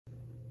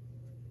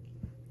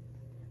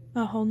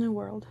A whole new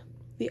world.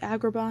 The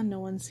Agrabah no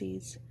one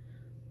sees.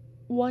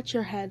 Watch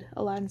your head,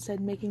 Aladdin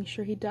said, making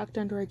sure he ducked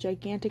under a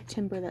gigantic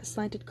timber that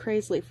slanted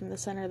crazily from the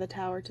center of the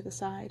tower to the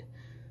side.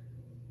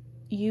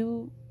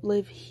 You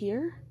live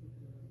here?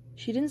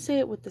 She didn't say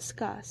it with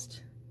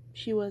disgust.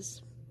 She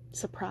was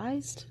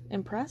surprised,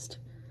 impressed.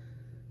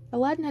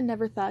 Aladdin had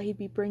never thought he'd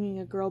be bringing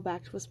a girl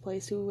back to his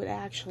place who would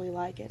actually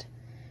like it.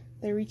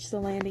 They reached the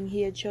landing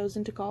he had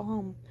chosen to call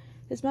home.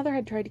 His mother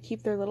had tried to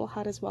keep their little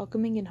hut as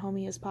welcoming and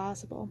homey as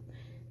possible.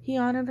 He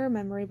honored her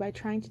memory by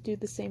trying to do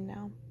the same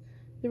now.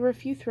 There were a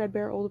few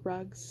threadbare old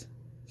rugs,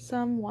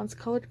 some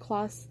once-colored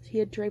cloths he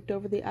had draped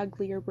over the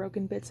uglier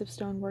broken bits of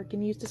stonework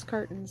and used as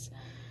curtains.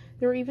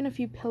 There were even a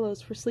few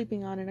pillows for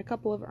sleeping on and a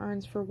couple of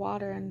urns for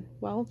water and,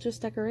 well,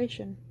 just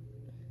decoration.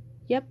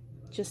 Yep,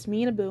 just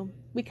me and Abu.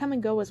 We come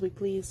and go as we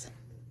please.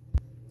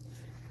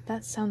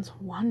 That sounds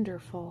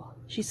wonderful,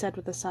 she said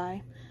with a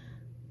sigh.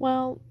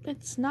 Well,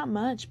 it's not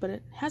much, but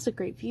it has a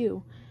great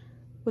view.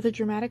 With a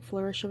dramatic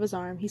flourish of his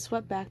arm, he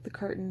swept back the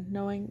curtain,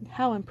 knowing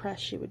how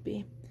impressed she would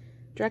be.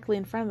 Directly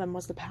in front of them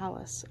was the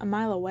palace, a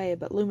mile away,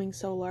 but looming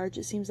so large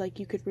it seems like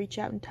you could reach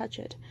out and touch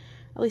it.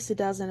 At least a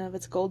dozen of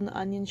its golden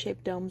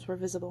onion-shaped domes were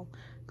visible,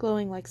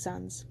 glowing like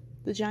suns.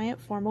 The giant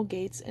formal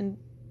gates and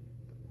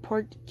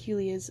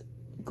portcullis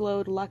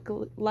glowed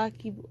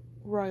lucky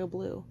royal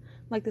blue,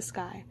 like the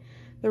sky.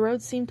 The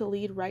road seemed to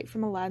lead right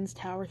from Aladdin's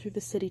tower through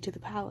the city to the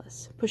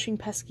palace, pushing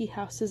pesky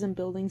houses and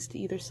buildings to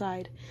either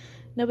side.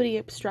 Nobody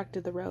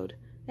obstructed the road.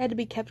 It had to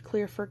be kept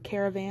clear for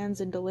caravans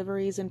and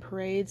deliveries and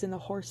parades and the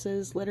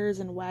horses, litters,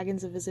 and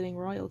wagons of visiting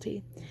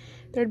royalty.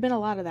 There had been a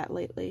lot of that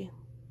lately,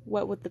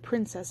 what with the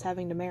princess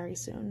having to marry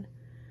soon.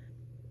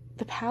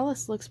 The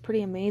palace looks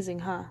pretty amazing,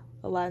 huh?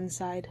 Aladdin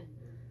sighed.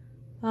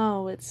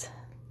 Oh, it's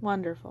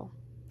wonderful,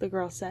 the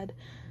girl said,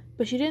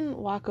 but she didn't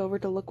walk over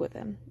to look with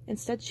him.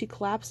 Instead, she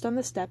collapsed on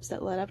the steps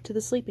that led up to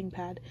the sleeping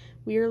pad,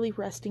 wearily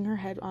resting her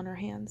head on her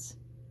hands.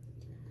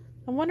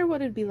 I wonder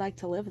what it'd be like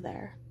to live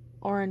there.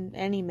 Or in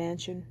any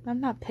mansion.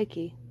 I'm not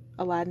picky,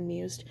 Aladdin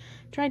mused,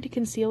 trying to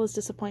conceal his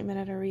disappointment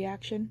at her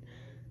reaction.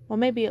 Well,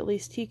 maybe at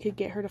least he could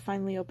get her to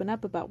finally open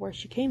up about where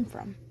she came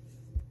from.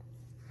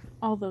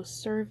 All those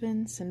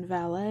servants and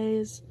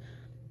valets.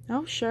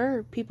 Oh,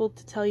 sure, people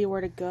to tell you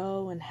where to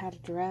go and how to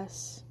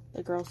dress,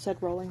 the girl said,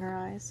 rolling her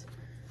eyes.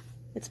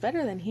 It's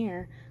better than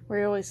here, where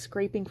you're always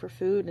scraping for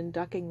food and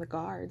ducking the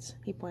guards,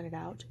 he pointed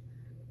out.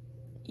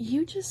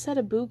 You just said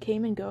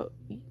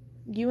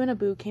you and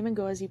Abu came and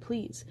go as you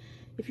please.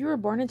 If you were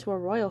born into a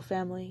royal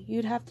family,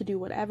 you'd have to do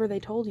whatever they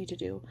told you to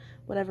do,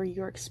 whatever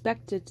you're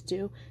expected to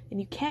do, and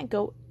you can't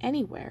go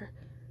anywhere.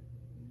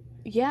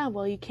 Yeah,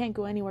 well, you can't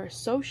go anywhere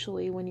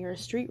socially when you're a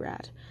street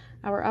rat.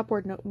 Our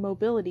upward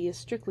mobility is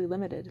strictly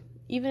limited.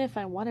 Even if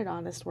I wanted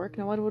honest work,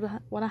 no one would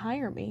want to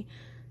hire me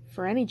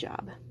for any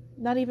job.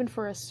 Not even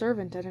for a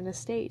servant at an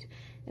estate,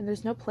 and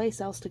there's no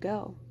place else to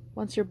go.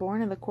 Once you're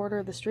born in the quarter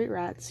of the street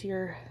rats,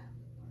 you're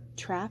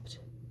trapped,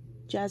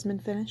 Jasmine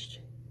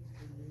finished.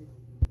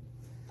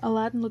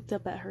 Aladdin looked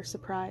up at her,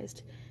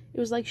 surprised. It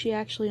was like she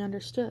actually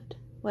understood,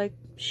 like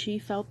she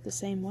felt the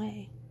same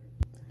way.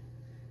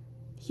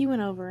 He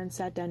went over and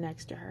sat down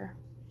next to her.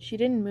 She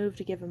didn't move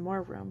to give him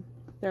more room.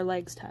 Their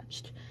legs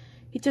touched.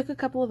 He took a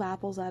couple of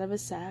apples out of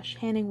his sash,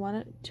 handing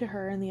one to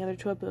her and the other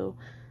to Abu.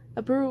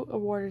 Abu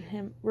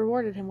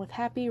rewarded him with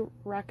happy,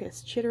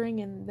 raucous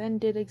chittering, and then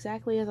did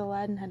exactly as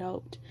Aladdin had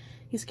hoped.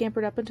 He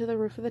scampered up into the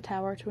roof of the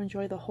tower to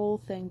enjoy the whole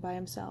thing by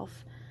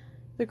himself.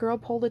 The girl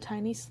pulled a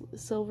tiny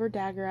silver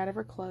dagger out of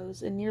her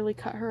clothes and nearly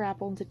cut her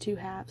apple into two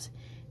halves,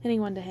 handing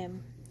one to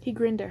him. He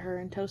grinned at her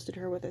and toasted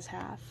her with his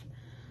half.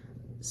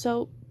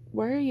 So,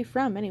 where are you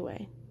from,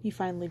 anyway? He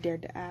finally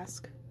dared to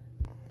ask.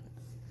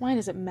 Why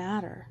does it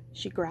matter?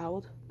 She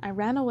growled. I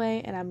ran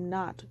away and I'm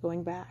not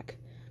going back.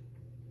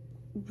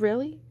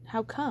 Really?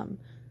 How come?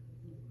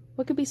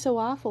 What could be so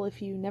awful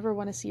if you never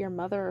want to see your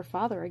mother or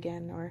father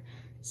again, or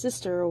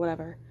sister or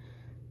whatever?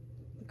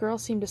 The girl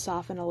seemed to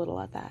soften a little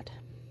at that.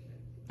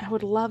 I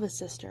would love a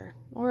sister,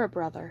 or a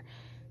brother,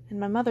 and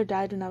my mother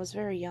died when I was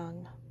very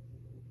young.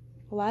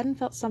 Aladdin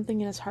felt something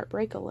in his heart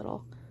break a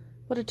little.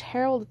 What a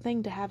terrible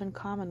thing to have in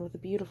common with a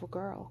beautiful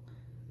girl.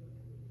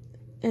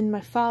 And my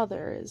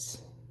father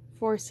is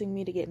forcing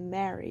me to get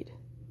married.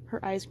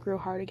 Her eyes grew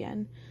hard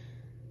again.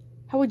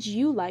 How would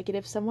you like it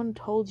if someone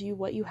told you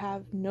what you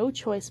have no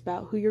choice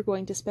about who you're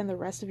going to spend the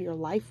rest of your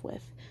life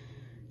with?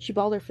 She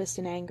balled her fist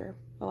in anger.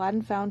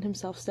 Aladdin found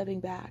himself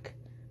stepping back.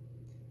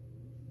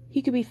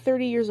 He could be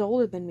 30 years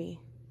older than me,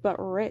 but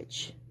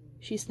rich,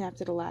 she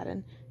snapped at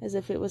Aladdin, as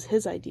if it was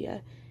his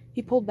idea.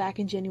 He pulled back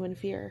in genuine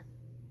fear.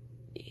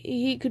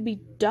 He could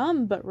be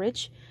dumb, but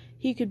rich.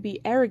 He could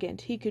be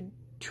arrogant. He could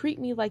treat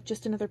me like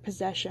just another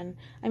possession.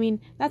 I mean,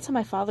 that's how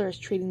my father is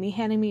treating me,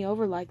 handing me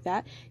over like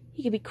that.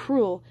 He could be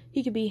cruel.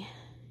 He could be...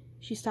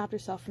 She stopped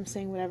herself from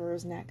saying whatever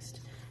was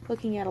next,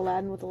 looking at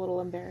Aladdin with a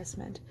little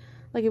embarrassment,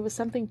 like it was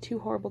something too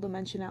horrible to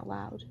mention out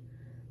loud.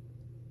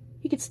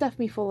 He could stuff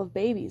me full of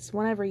babies,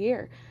 one every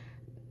year.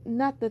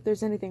 Not that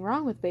there's anything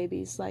wrong with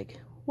babies, like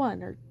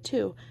one or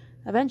two,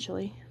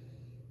 eventually.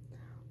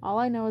 All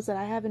I know is that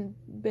I haven't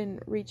been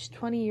reached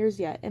 20 years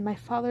yet, and my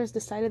father has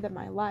decided that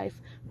my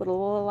life, what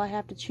little I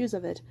have to choose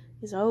of it,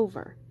 is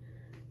over.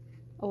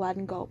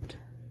 Aladdin gulped.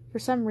 For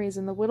some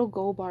reason, the little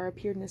gold bar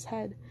appeared in his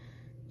head.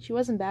 She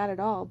wasn't bad at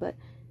all, but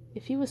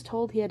if he was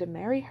told he had to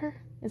marry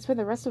her and spend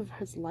the rest of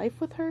his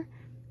life with her...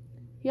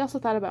 He also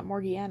thought about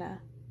Morgiana.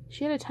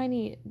 She had a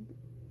tiny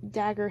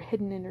dagger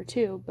hidden in her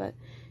too, but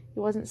it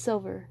wasn't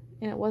silver,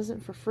 and it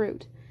wasn't for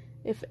fruit.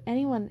 If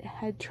anyone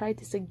had tried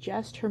to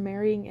suggest her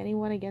marrying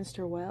anyone against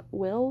her will,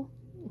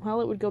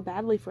 well, it would go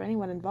badly for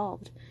anyone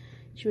involved.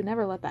 She would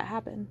never let that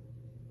happen.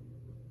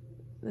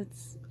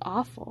 It's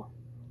awful,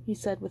 he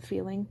said with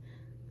feeling.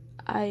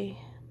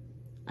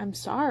 I'm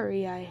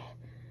sorry,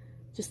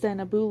 Just then,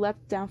 Abu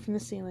leapt down from the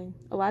ceiling.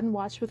 Aladdin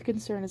watched with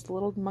concern as the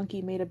little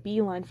monkey made a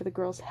beeline for the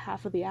girl's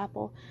half of the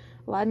apple.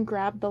 Aladdin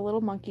grabbed the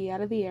little monkey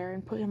out of the air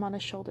and put him on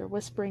his shoulder,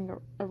 whispering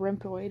a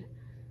rhympoid.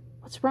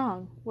 "What's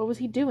wrong? What was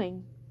he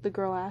doing?" the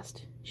girl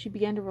asked. She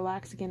began to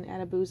relax again at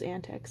Abu's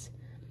antics.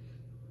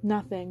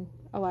 "Nothing,"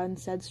 Aladdin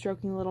said,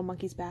 stroking the little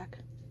monkey's back.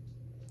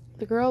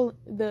 The girl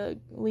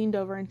leaned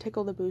over and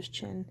tickled Abu's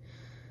chin.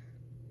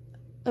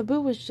 "Abu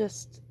was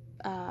just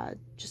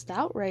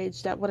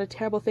outraged at what a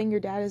terrible thing your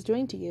dad is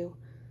doing to you."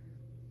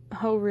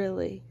 "Oh,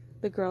 really?"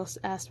 the girl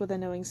asked with a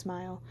knowing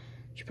smile.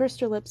 She pursed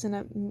her lips in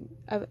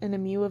a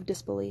mew of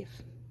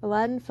disbelief.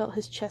 Aladdin felt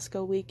his chest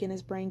go weak and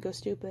his brain go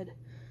stupid.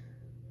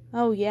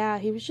 "Oh, yeah,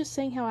 he was just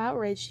saying how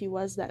outraged he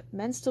was that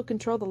men still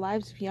control the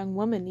lives of young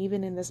women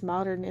even in this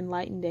modern,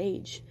 enlightened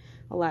age,"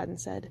 Aladdin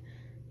said.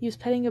 He was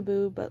petting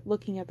Abu, but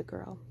looking at the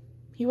girl.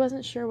 He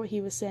wasn't sure what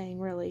he was saying,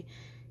 really.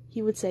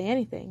 He would say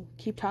anything,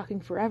 keep talking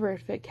forever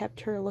if it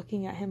kept her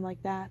looking at him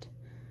like that.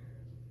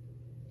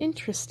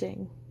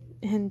 "Interesting.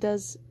 And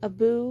does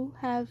Abu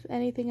have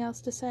anything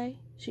else to say?"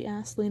 she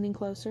asked, leaning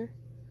closer.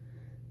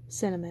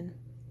 Cinnamon.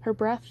 Her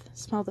breath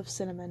smelled of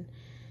cinnamon.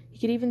 He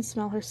could even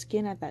smell her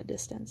skin at that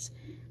distance.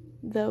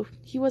 Though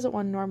he wasn't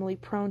one normally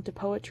prone to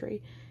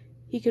poetry,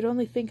 he could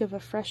only think of a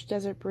fresh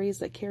desert breeze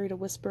that carried a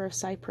whisper of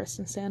cypress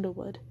and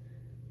sandalwood.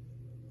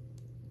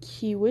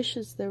 He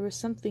wishes there was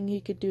something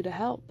he could do to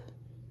help.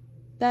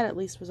 That at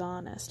least was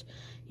honest.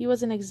 He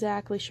wasn't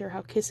exactly sure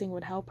how kissing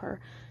would help her.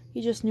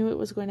 He just knew it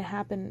was going to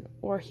happen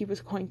or he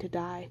was going to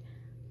die.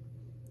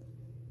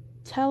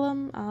 "Tell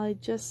him I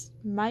just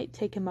might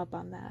take him up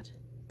on that,"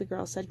 the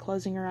girl said,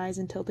 closing her eyes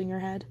and tilting her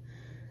head.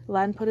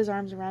 Aladdin put his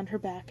arms around her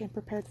back and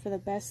prepared for the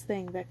best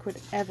thing that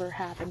could ever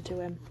happen to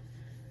him.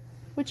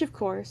 Which, of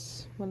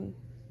course, when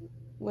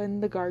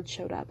the guards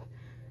showed up.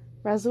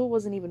 Rasul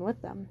wasn't even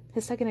with them.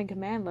 His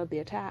second-in-command led the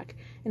attack,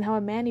 and how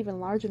a man even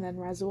larger than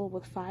Rasul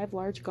with 5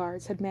 large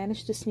guards had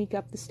managed to sneak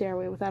up the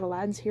stairway without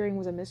Aladdin's hearing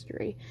was a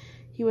mystery.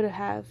 He would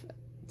have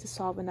to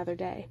solve another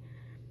day.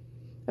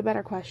 A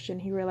better question,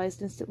 he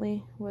realized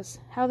instantly, was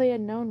how they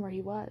had known where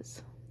he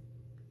was.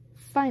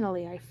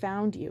 "Finally, I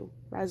found you,"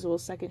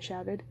 Rasul's second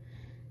shouted.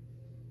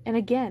 "And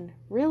again,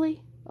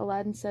 really?"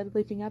 Aladdin said,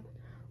 leaping up.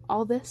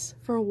 "All this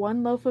for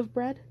 1 loaf of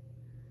bread?"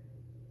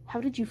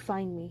 "How did you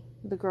find me?"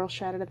 the girl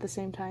shouted at the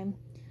same time.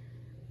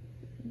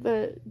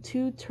 The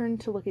two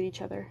turned to look at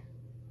each other.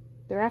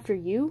 "They're after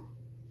you?"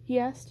 he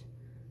asked.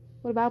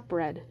 "What about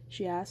bread?"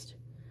 she asked.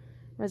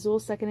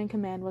 Rasul's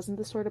second-in-command wasn't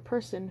the sort of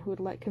person who would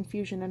let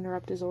confusion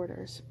interrupt his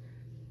orders.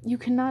 "You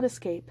cannot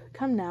escape.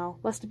 Come now,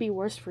 lest it be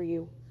worse for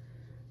you."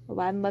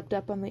 Aladdin leapt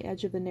up on the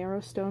edge of the narrow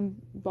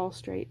stone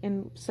balustrade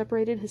and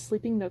separated his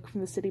sleeping nook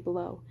from the city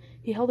below.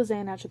 He held his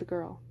hand out to the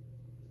girl.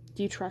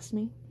 "Do you trust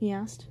me?" he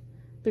asked.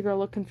 The girl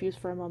looked confused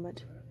for a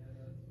moment.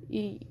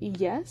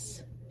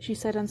 Yes, she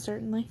said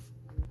uncertainly.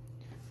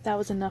 That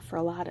was enough for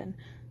Aladdin.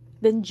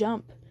 "Then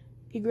jump."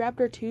 He grabbed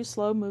her too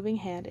slow-moving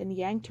hand and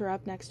yanked her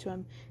up next to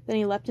him. Then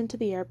he leapt into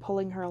the air,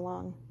 pulling her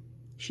along.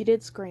 She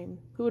did scream.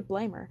 Who would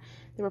blame her?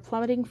 They were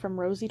plummeting from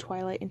rosy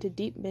twilight into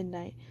deep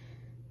midnight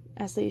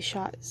as they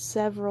shot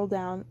several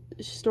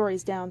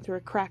stories down through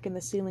a crack in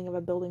the ceiling of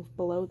a building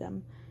below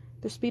them.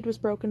 Their speed was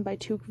broken by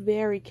 2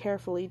 very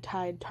carefully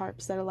tied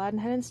tarps that Aladdin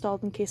had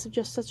installed in case of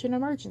just such an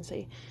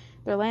emergency.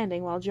 Their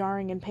landing, while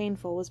jarring and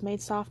painful, was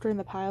made softer in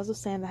the piles of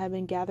sand that had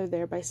been gathered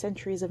there by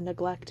centuries of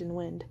neglect and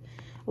wind.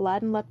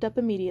 Aladdin leapt up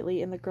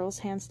immediately, and the girl's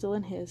hand still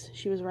in his,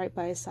 she was right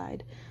by his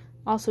side.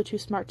 Also too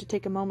smart to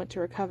take a moment to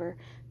recover,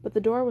 but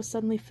the door was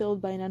suddenly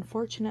filled by an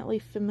unfortunately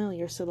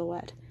familiar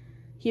silhouette.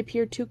 He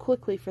appeared too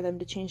quickly for them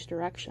to change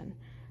direction.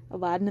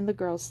 Aladdin and the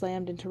girl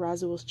slammed into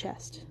Rasul's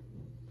chest.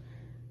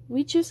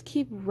 "We just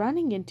keep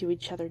running into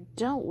each other,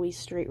 don't we,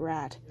 straight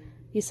rat?"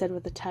 he said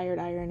with a tired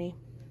irony.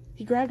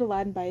 He grabbed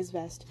Aladdin by his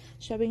vest,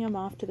 shoving him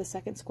off to the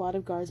second squad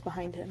of guards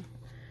behind him.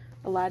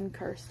 Aladdin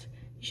cursed.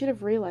 He should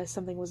have realized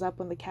something was up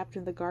when the captain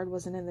of the guard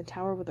wasn't in the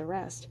tower with the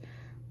rest.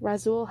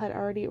 Rasul had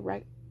already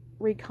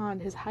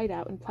reconned his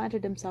hideout and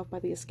planted himself by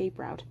the escape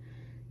route.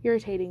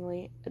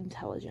 Irritatingly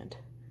intelligent.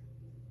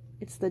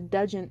 "It's the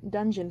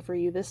dungeon for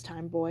you this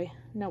time, boy.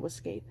 No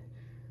escape."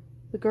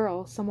 The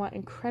girl, somewhat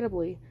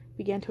incredibly,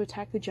 began to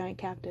attack the giant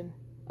captain.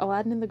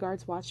 Aladdin and the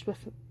guards watched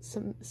with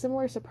some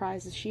similar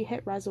surprise as she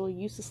hit Rasul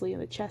uselessly in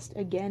the chest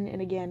again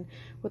and again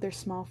with her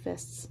small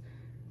fists.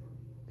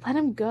 "Let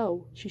him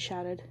go," she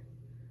shouted.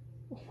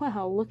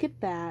 "Wow, look at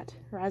that,"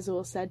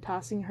 Raziel said,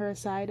 tossing her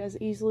aside as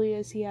easily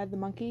as he had the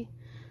monkey.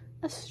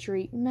 "A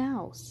street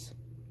mouse."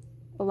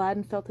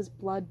 Aladdin felt his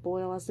blood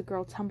boil as the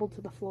girl tumbled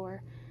to the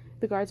floor.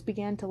 The guards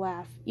began to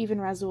laugh. Even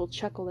Raziel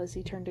chuckled as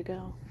he turned to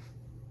go.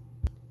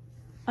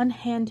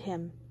 "Unhand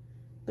him."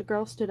 The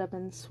girl stood up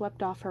and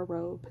swept off her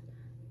robe.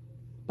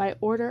 "By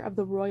order of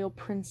the royal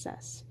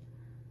princess."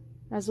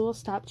 Raziel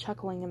stopped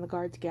chuckling and the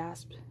guards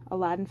gasped.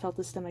 Aladdin felt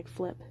his stomach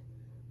flip.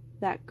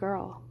 That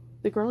girl.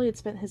 The girl he had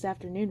spent his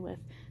afternoon with.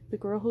 The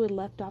girl who had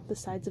leapt off the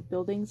sides of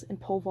buildings and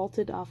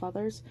pole-vaulted off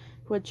others,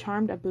 who had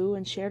charmed Abu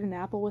and shared an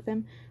apple with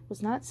him,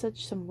 was not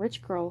such some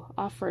rich girl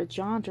off for a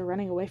jaunt or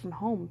running away from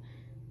home.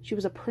 She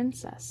was a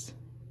princess.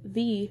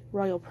 The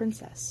royal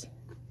princess.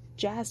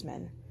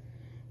 Jasmine.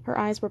 Her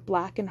eyes were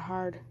black and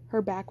hard.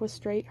 Her back was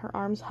straight. Her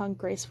arms hung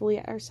gracefully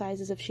at her sides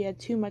as if she had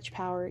too much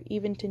power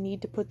even to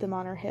need to put them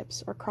on her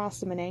hips or cross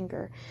them in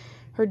anger.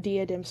 Her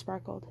diadem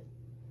sparkled.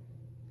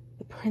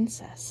 "The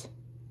princess,"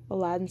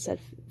 Aladdin said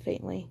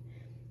faintly.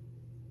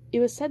 It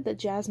was said that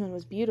Jasmine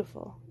was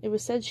beautiful. It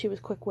was said she was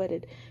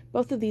quick-witted.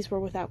 Both of these were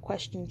without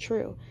question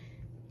true.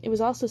 It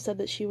was also said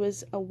that she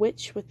was a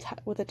witch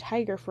with a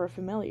tiger for a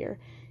familiar.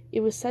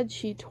 It was said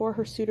she tore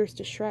her suitors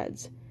to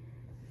shreds.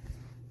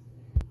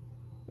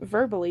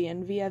 Verbally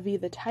and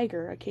vis-a-vis the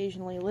tiger,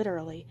 occasionally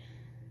literally.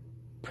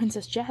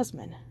 "Princess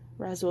Jasmine,"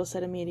 Raziel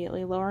said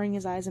immediately, lowering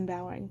his eyes and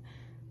bowing.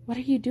 "What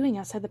are you doing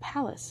outside the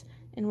palace,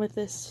 and with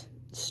this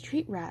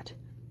street rat?"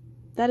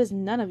 "That is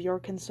none of your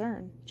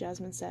concern,"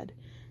 Jasmine said.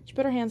 She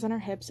put her hands on her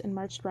hips and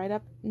marched right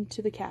up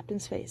into the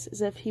captain's face,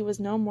 as if he was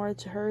no more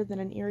to her than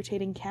an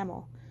irritating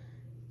camel.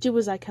 "Do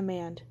as I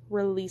command.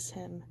 Release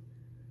him."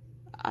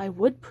 "I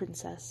would,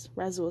 princess,"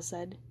 Raziel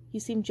said. He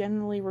seemed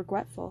genuinely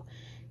regretful.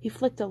 He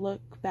flicked a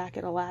look back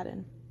at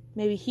Aladdin.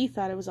 Maybe he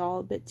thought it was all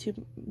a bit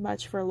too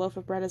much for a loaf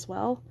of bread as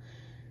well?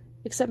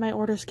 "Except my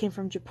orders came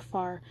from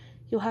Jafar.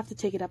 You'll have to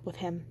take it up with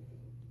him."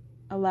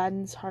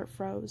 Aladdin's heart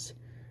froze.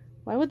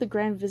 Why would the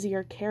Grand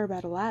Vizier care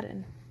about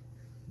Aladdin?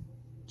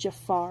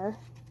 Jafar?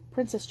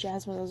 Princess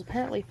Jasmine was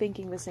apparently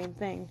thinking the same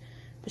thing,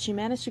 but she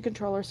managed to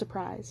control her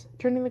surprise,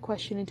 turning the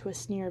question into a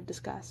sneer of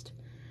disgust.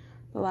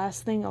 The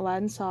last thing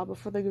Aladdin saw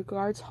before the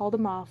guards hauled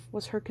him off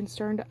was her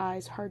concerned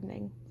eyes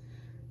hardening.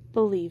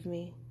 "Believe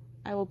me,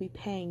 I will be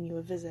paying you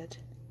a visit."